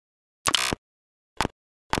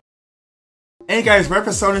Hey guys, my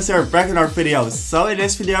Sonance here, back in our video. So in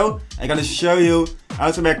this video, I'm gonna show you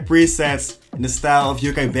how to make presets in the style of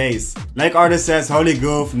UK bass. Like artists as Holy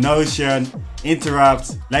Goof, Notion,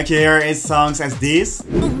 Interupt, like you hear in songs as these.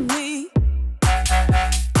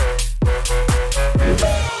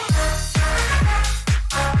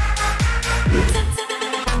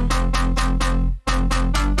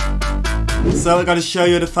 So I'm gonna show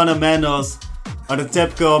you the fundamentals of the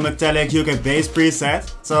typical metallic UK bass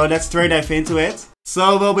preset. So let's straight dive into it.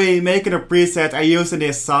 So we'll be making a preset I use in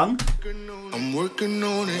this song. I'm working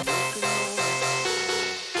on it.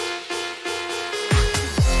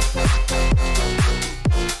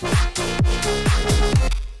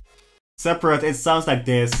 Separate, it sounds like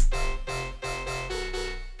this.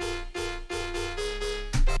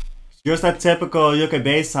 Just that typical UK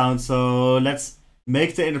bass sound, so let's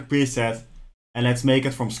make it in the preset and let's make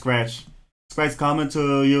it from scratch. It's quite common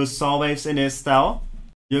to use saw waves in this style.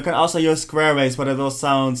 You can also use square waves, but it will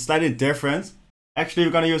sound slightly different. Actually,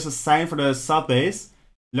 we're gonna use a sine for the sub bass,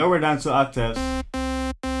 lower down 2 octaves.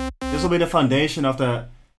 This will be the foundation of the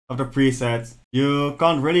preset. You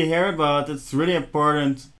can't really hear it, but it's really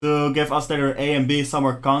important to give oscillator A and B some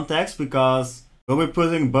more context because we'll be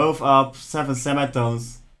putting both up 7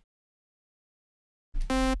 semitones.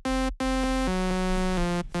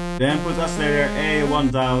 Then put oscillator A 1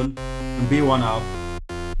 down and B 1 up.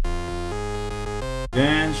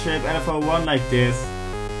 Then shape LFO 1 like this.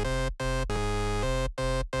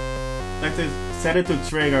 Like this, set it to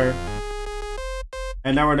trigger.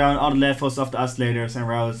 And lower down all the levels of the oscillators and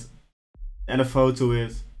route LFO to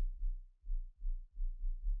it.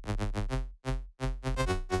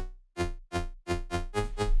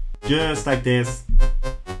 Just like this.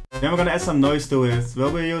 Then we're gonna add some noise to it.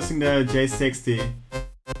 We'll be using the J60.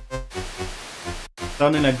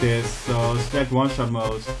 Something like this, so select one shot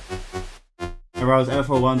mode. And route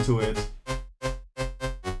LFO 1 to it.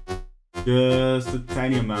 Just a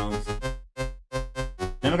tiny amount.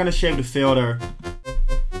 Then we're gonna shape the filter.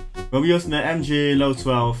 We'll be using the MG low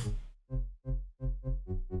 12.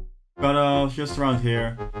 Cut off just around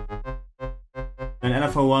here. And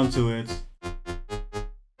LFO 1 to it.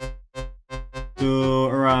 To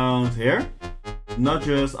around here. Not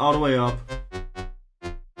just all the way up.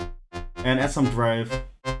 And add some drive.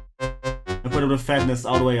 And put up the fatness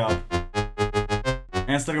all the way up.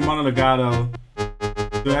 And select a mono legato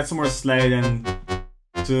to add some more slide and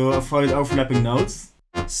to avoid overlapping notes.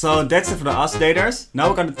 So that's it for the oscillators. Now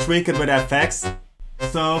we're gonna tweak it with effects.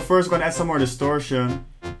 So first we're gonna add some more distortion.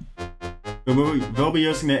 We'll be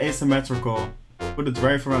using the asymmetrical. Put the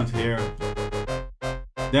drive around here.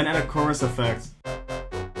 Then add a chorus effect.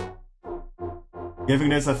 Giving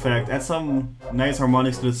this effect, add some nice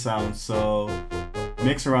harmonics to the sound. So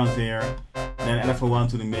mix around here. Then LFO 1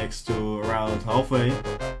 to the mix to around halfway.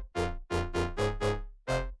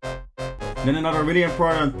 Then another really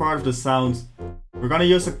important part of the sound. We're gonna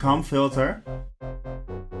use a comp filter.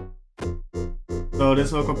 So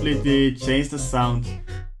this will completely change the sound.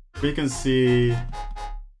 Frequency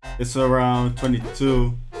is around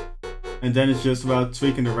 22. And then it's just about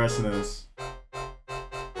tweaking the resonance.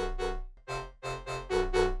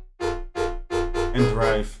 And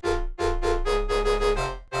drive.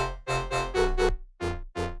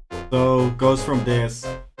 So goes from this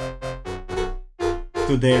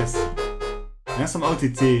to this. And some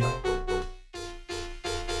OTT.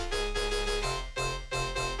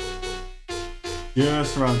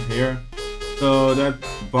 Just around here. So that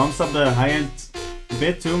bumps up the high end a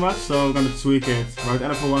bit too much, so we're gonna tweak it. Route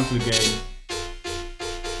LFO 1 to the gain.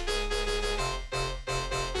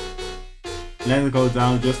 Let it go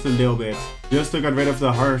down just a little bit. Just to get rid of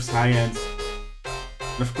the harsh high end.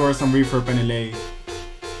 And of course some reverb and delay.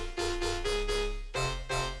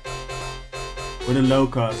 With a low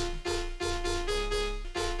cut.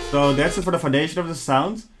 So that's it for the foundation of the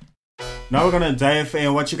sound. Now we're gonna dive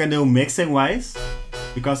in what you can do mixing wise.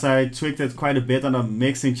 Because I tweaked it quite a bit on the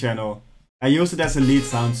mixing channel. I used it as a lead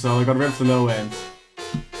sound, so I got rid of the low end.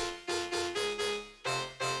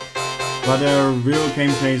 But the real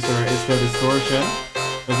game changer is the distortion.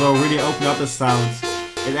 That will really open up the sound.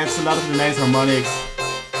 It adds a lot of the nice harmonics.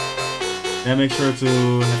 Then make sure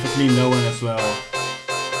to have a clean low end as well.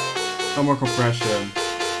 Some more compression.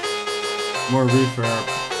 More reverb.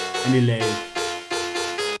 And delay.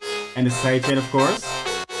 And the sidechain of course.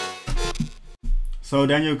 So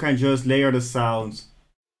then you can just layer the sound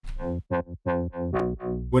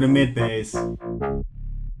with a mid bass and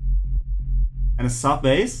a sub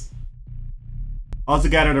bass.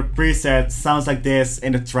 Altogether the preset sounds like this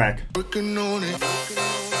in the track. Working on it.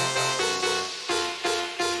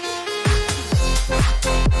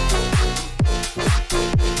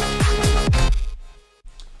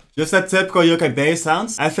 Just that typical UK bass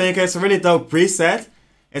sounds. I think it's a really dope preset.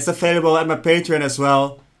 It's available at my Patreon as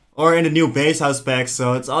well, or in the new bass house pack,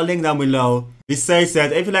 so it's all linked down below. Besides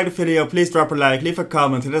that, if you like the video, please drop a like, leave a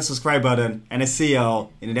comment, hit the subscribe button, and I see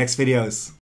y'all in the next videos.